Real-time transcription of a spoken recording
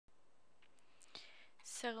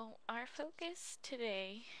So our focus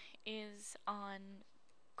today is on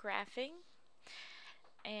graphing,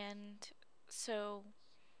 and so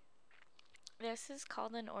this is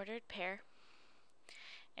called an ordered pair,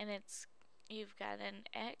 and you've got an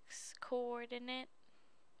x coordinate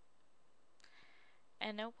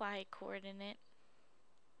and a y coordinate,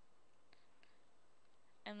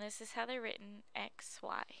 and this is how they're written: x,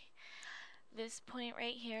 y. This point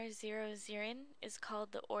right here, 0, 0, is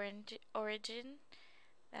called the origin.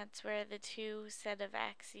 That's where the two set of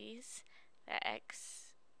axes,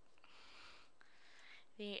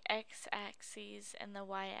 the x-axis and the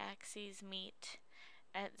y-axis meet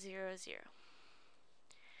at 0, 0.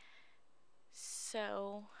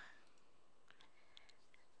 So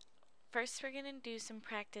first we're going to do some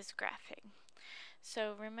practice graphing.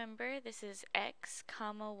 So remember, this is x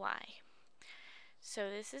comma y. So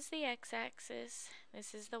this is the x-axis,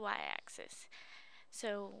 this is the y-axis.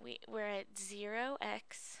 So we're at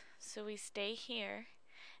 0x, so we stay here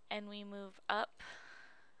and we move up.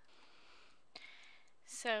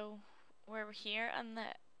 So we're here on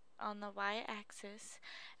the y-axis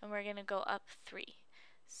and we're going to go up 3.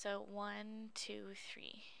 So 1, 2,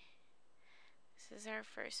 3. This is our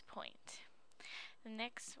first point. The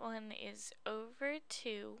next one is over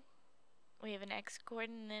 2. We have an x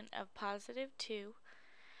coordinate of positive 2,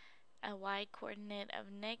 a y coordinate of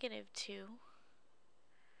negative 2.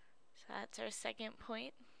 So that's our second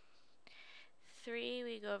point. 3,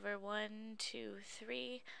 we go over 1, 2,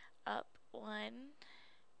 3, up 1,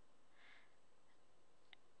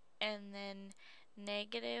 and then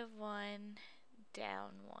negative 1, down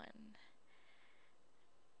 1.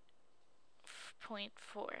 Point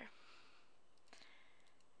 4.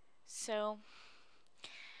 So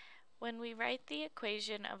when we write the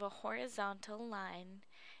equation of a horizontal line,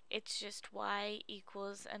 it's just y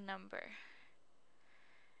equals a number.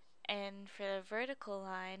 And for the vertical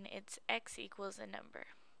line, it's x equals a number.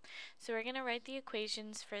 So we're going to write the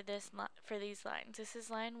equations for these lines. This is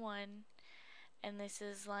line 1, and this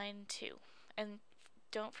is line 2. And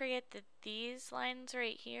don't forget that these lines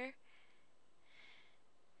right here,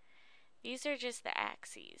 these are just the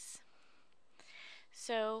axes.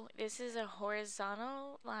 So this is a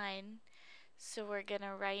horizontal line, so we're going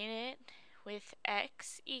to write it with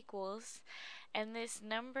x equals, and this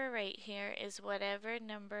number right here is whatever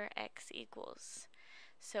number x equals.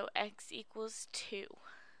 So x equals 2.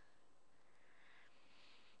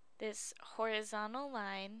 This horizontal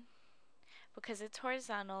line, because it's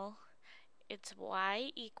horizontal, it's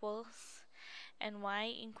y equals, and y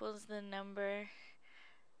equals the number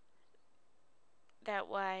that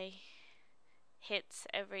y hits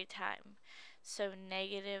every time. So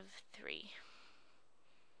negative 3.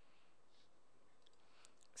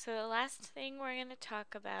 So the last thing we're going to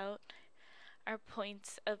talk about are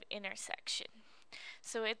points of intersection.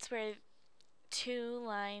 So it's where two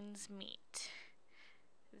lines meet.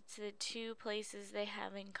 It's the two places they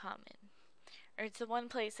have in common. Or it's the one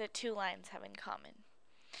place that two lines have in common.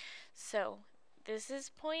 So this is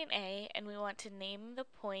point A, and we want to name the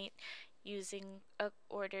point using an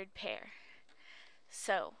ordered pair.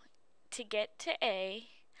 So to get to A,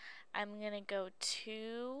 I'm going to go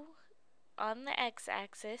 2 on the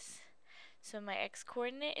x-axis. So my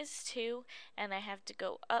x-coordinate is 2, and I have to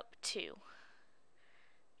go up 2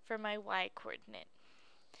 for my y-coordinate.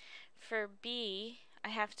 For B, I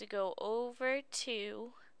have to go over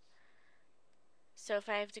 2. So if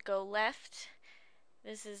I have to go left,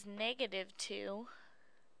 this is negative 2,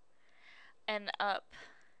 and up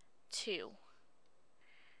 2.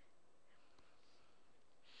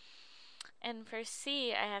 And for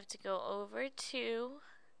C, I have to go over 2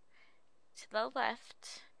 to the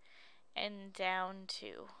left and down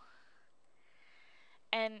 2.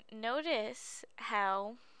 And notice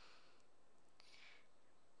how,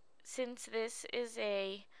 since this is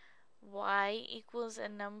a y equals a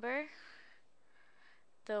number,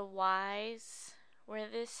 the y's were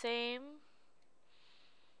the same,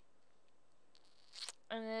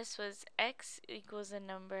 and this was x equals a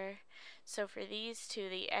number, so for these two,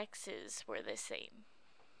 the x's were the same.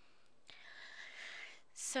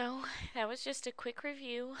 So that was just a quick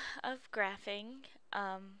review of graphing.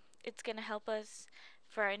 It's going to help us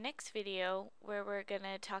for our next video, where we're going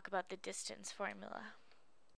to talk about the distance formula.